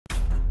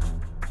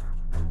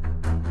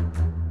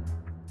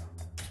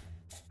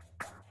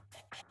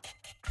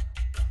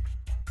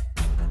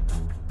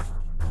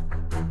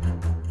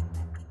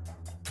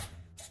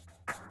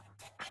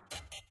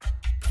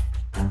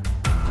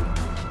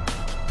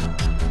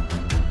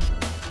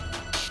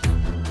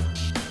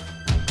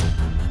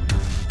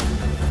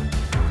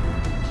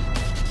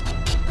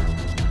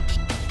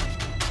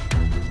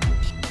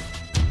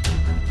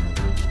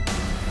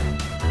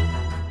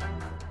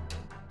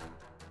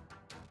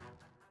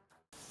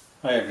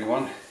Hi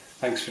everyone,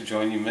 thanks for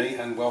joining me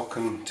and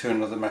welcome to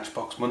another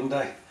Matchbox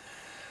Monday.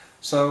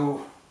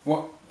 So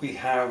what we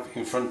have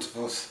in front of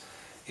us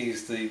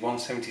is the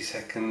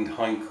 1/72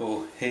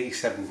 Heinkel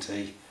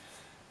He70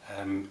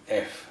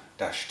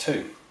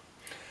 F-2,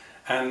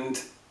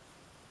 and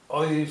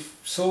I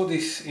saw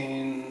this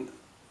in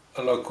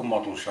a local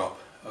model shop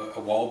a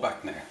while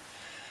back now,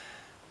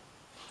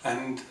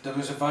 and there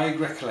was a vague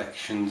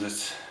recollection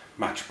that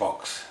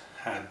Matchbox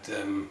had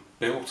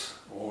built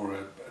or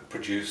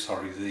produced,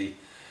 the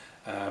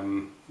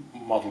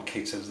model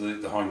kit of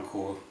the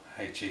Heinkel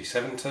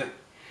He70,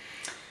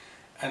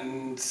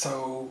 and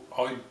so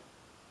I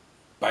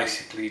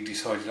basically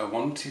decided I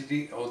wanted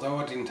it. Although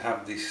I didn't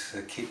have this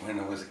kit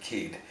when I was a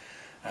kid,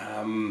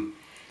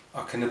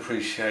 I can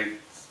appreciate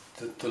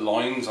the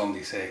lines on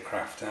this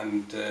aircraft,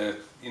 and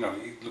you know,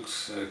 it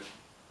looks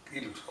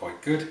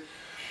quite good.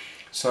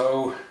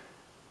 So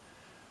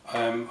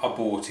I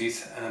bought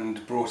it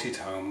and brought it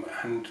home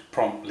and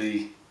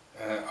promptly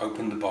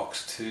opened the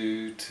box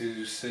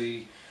to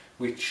see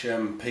which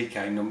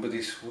PK number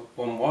this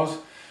one was.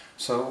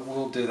 So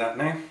we'll do that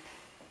now.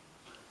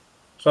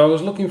 So I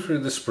was looking through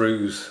the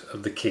sprues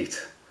of the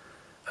kit,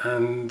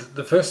 and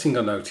the first thing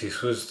I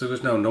noticed was there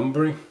was no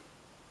numbering.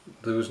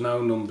 There was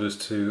no numbers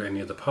to any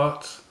of the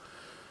parts,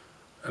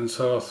 and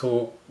so I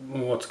thought,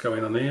 well, what's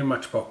going on here?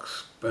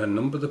 Matchbox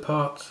number the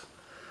parts.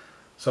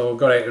 So I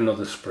got out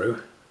another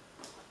sprue,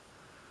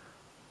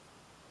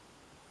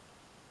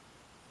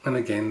 and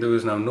again there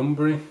was no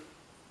numbering.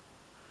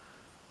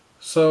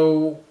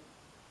 So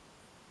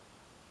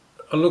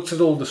I looked at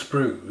all the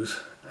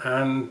sprues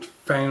and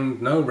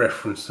found no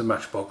reference to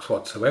Matchbox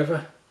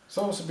whatsoever.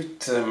 So I was a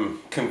bit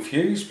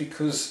confused,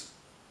 because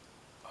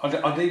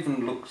I'd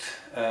even looked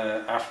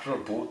after I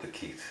bought the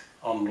kit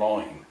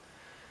online,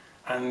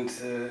 and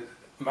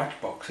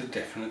Matchbox had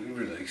definitely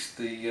released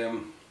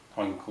the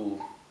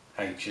Heinkel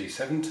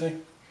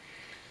He70.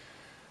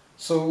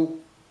 So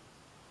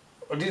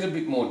I did a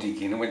bit more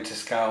digging and went to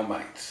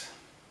Scalemates,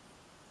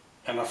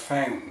 and I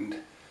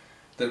found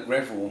that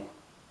Revell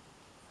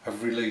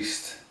have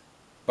released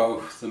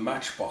both the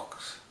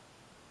Matchbox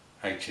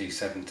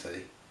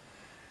He70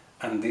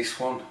 and this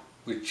one,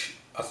 which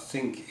I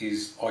think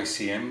is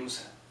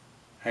ICM's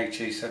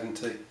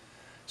He70.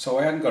 So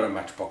I hadn't got a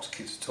Matchbox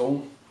kit at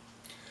all.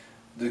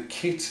 The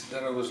kit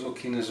that I was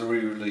looking as a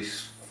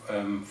re-release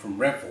from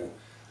Revell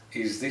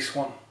is this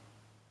one.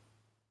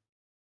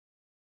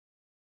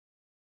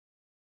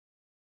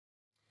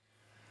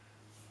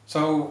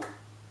 So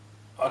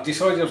I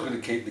decided I was going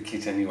to keep the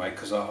kit anyway,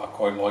 because I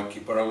quite like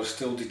it, but I was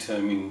still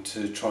determined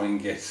to try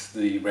and get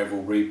the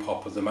Revell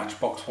repop of the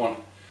Matchbox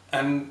one.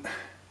 And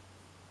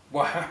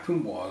what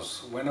happened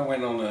was, when I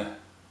went on an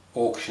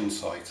auction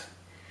site,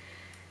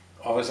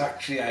 I was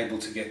actually able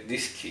to get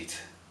this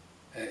kit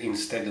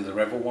instead of the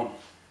Revell one.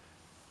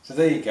 So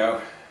there you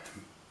go,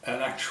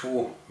 an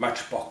actual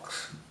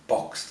Matchbox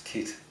boxed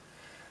kit.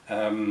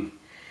 And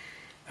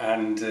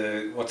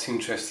what's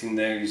interesting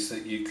there is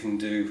that you can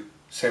do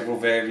several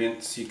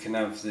variants. You can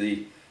have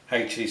the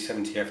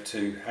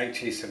He70F2,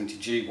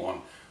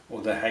 He70G1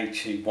 or the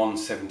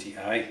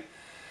He170A.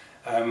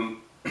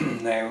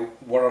 Now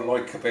what I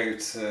like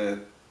about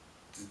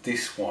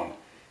this one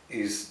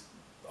is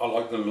I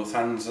like the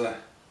Lufthansa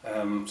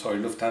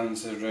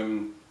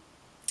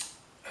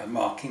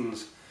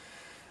markings,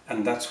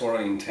 and that's what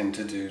I intend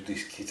to do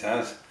this kit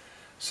as.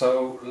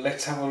 So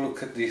let's have a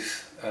look at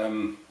this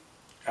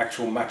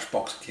actual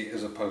Matchbox kit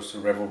as opposed to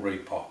Revell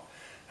repop,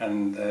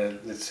 and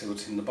let's see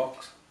what's in the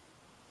box.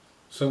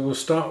 So we'll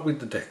start with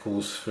the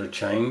decals for a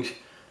change.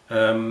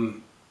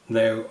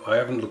 Now I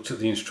haven't looked at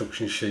the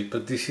instruction sheet,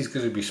 but this is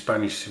going to be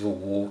Spanish Civil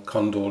War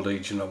Condor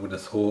Legion, I would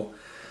have thought.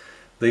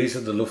 These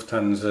are the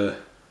Lufthansa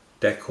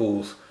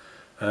decals,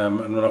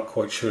 and I'm not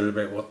quite sure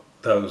about what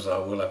those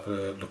are. We'll have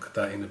a look at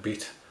that in a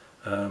bit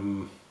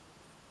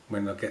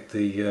when I get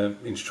the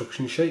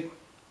instruction sheet.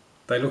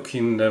 They look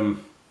in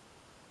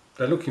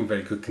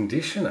very good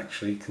condition,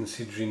 actually,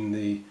 considering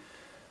the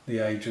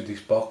age of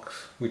this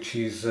box, which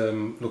is,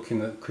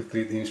 looking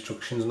quickly at the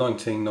instructions,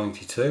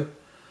 1992.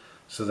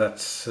 So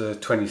that's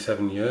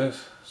 27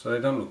 years. So they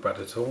don't look bad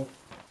at all.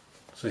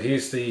 So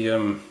here's the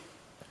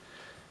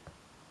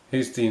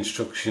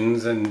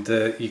instructions, and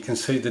you can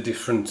see the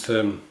different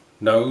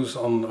nose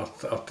on. I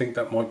think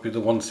that might be the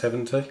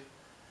 170.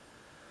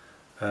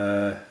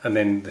 And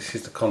then this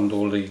is the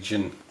Condor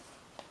Legion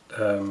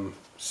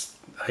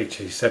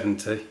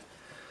He70.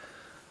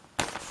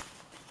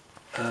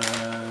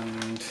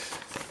 And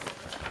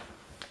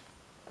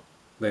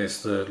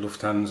there's the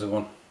Lufthansa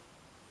one.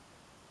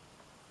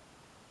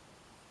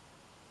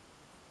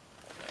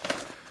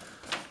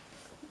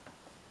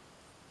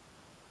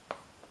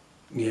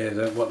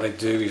 Yeah, what they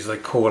do is they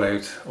call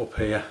out up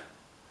here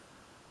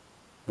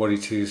what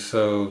it is.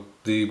 So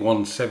the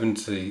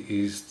 170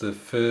 is the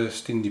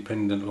first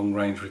independent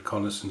long-range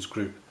reconnaissance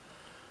group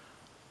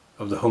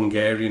of the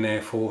Hungarian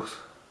Air Force.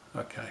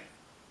 Okay.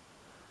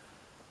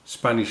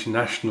 Spanish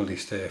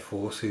Nationalist Air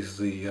Force is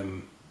the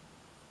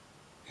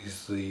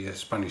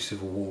Spanish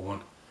Civil War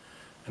one,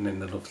 and then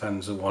the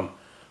Lufthansa one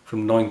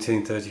from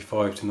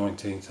 1935 to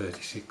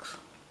 1936.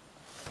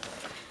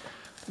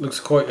 Looks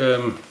quite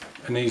an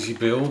easy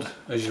build,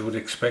 as you would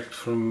expect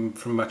from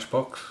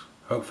Matchbox.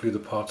 Hopefully the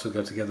parts will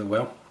go together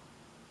well.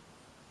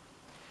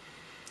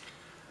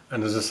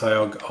 And as I say,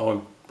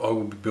 I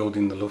will be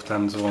building the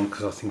Lufthansa one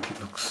because I think it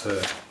looks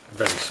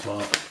very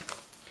smart.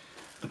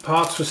 The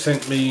parts were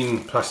sent me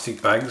in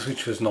plastic bags,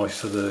 which was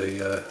nice of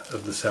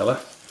the seller.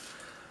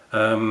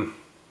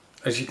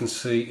 As you can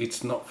see,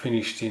 it's not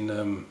finished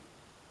in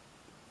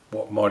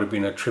what might have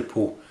been a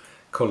triple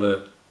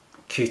colour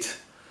kit.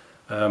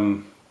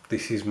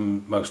 This is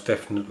most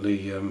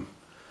definitely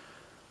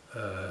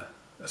a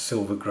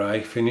silver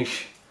grey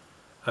finish.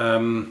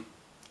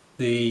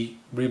 The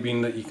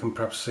ribbing that you can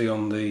perhaps see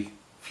on the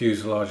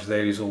fuselage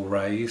there is all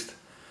raised.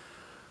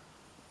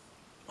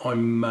 I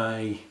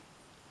may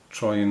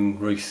try and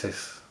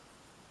recess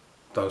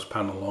those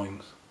panel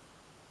lines.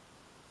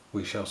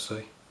 We shall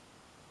see.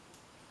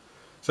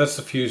 So that's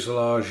the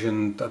fuselage,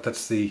 and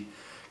that's the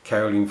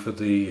cowling for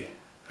the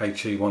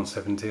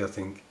He70, I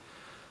think.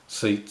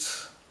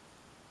 Seats,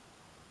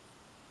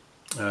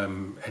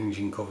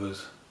 engine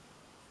covers.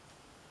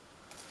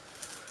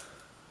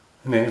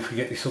 And then if we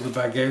get this other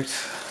bag out,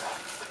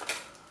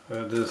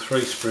 there's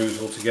 3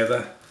 sprues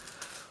altogether.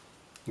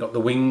 Got the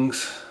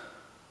wings.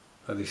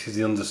 This is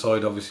the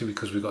underside, obviously,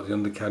 because we've got the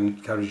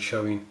undercarriage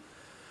showing.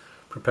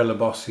 Propeller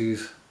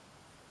bosses.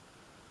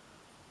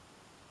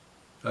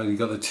 You've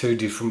got the 2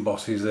 different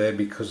bosses there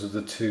because of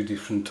the 2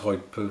 different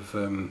type of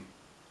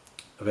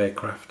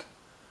aircraft.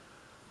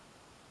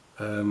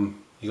 You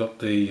got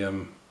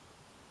the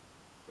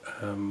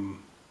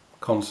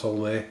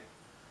console there,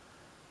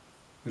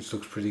 which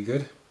looks pretty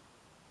good.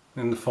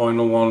 And the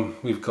final one,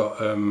 we've got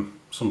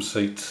some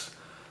seats.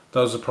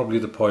 Those are probably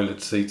the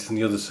pilot seats, and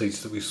the other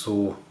seats that we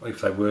saw,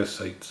 if they were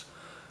seats,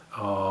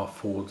 are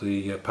for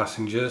the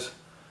passengers.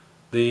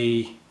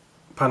 The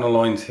panel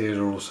lines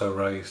here are also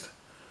raised,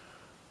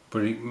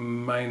 but it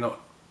may not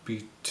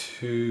be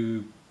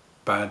too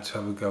bad to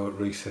have a go at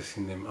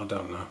recessing them. I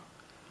don't know.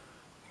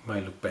 It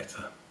may look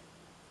better.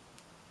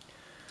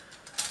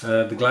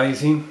 The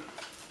glazing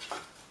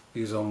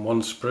is on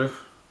 1 sprue,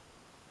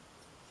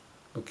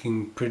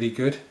 looking pretty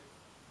good.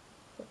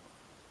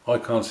 I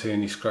can't see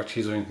any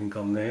scratches or anything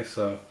on there,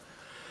 so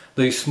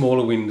these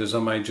smaller windows I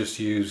may just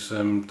use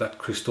that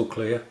crystal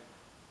clear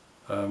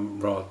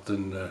rather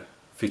than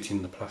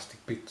fitting the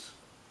plastic bits.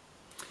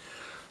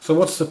 So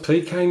what's the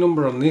PK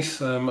number on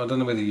this? I don't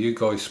know whether you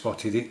guys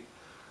spotted it.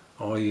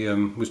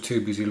 I was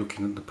too busy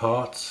looking at the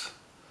parts.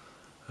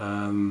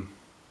 I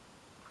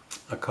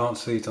can't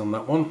see it on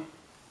that one.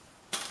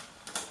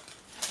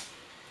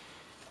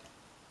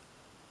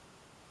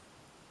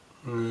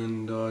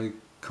 And I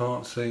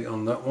can't see it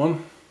on that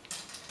one.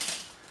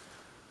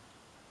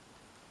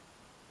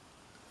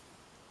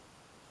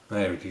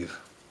 There it is.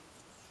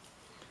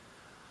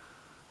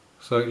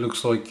 So it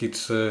looks like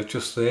it's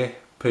just there,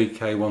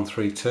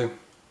 PK132.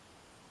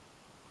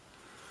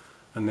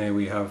 And there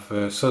we have,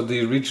 so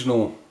the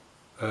original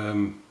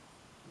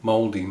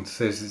moulding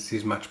says this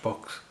is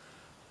Matchbox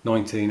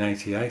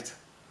 1988.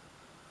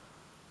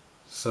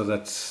 So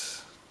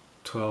that's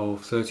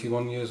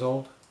 31 years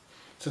old.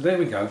 So there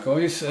we go,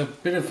 guys, a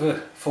bit of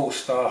a false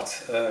start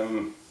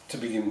to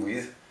begin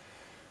with,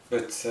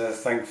 but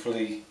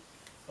thankfully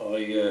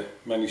I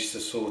managed to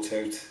sort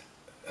out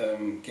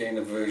getting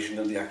a version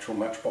of the actual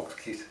Matchbox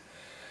kit.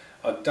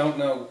 I don't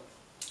know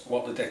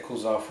what the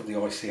decals are for the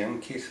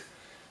ICM kit,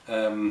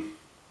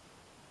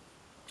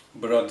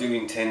 but I do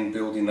intend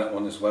building that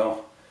one as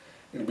well.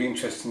 It'll be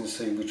interesting to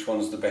see which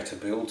one's the better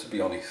build, to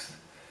be honest.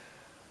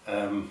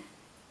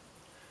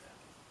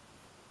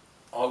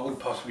 I would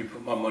possibly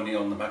put my money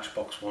on the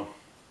Matchbox one,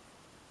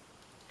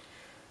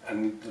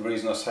 and the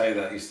reason I say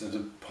that is that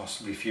there are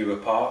possibly fewer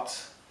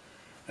parts,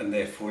 and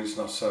therefore it's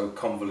not so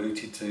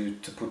convoluted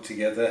to put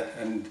together.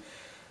 And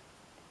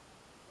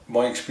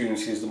my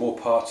experience is the more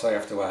parts I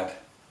have to add,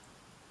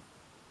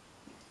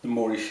 the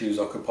more issues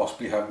I could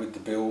possibly have with the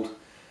build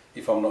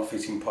if I'm not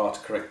fitting parts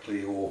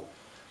correctly or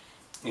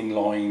in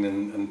line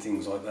and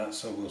things like that.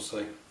 So we'll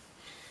see.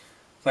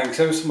 Thanks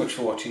ever so much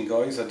for watching,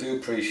 guys. I do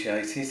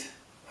appreciate it.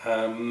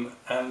 And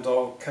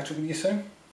I'll catch up with you soon.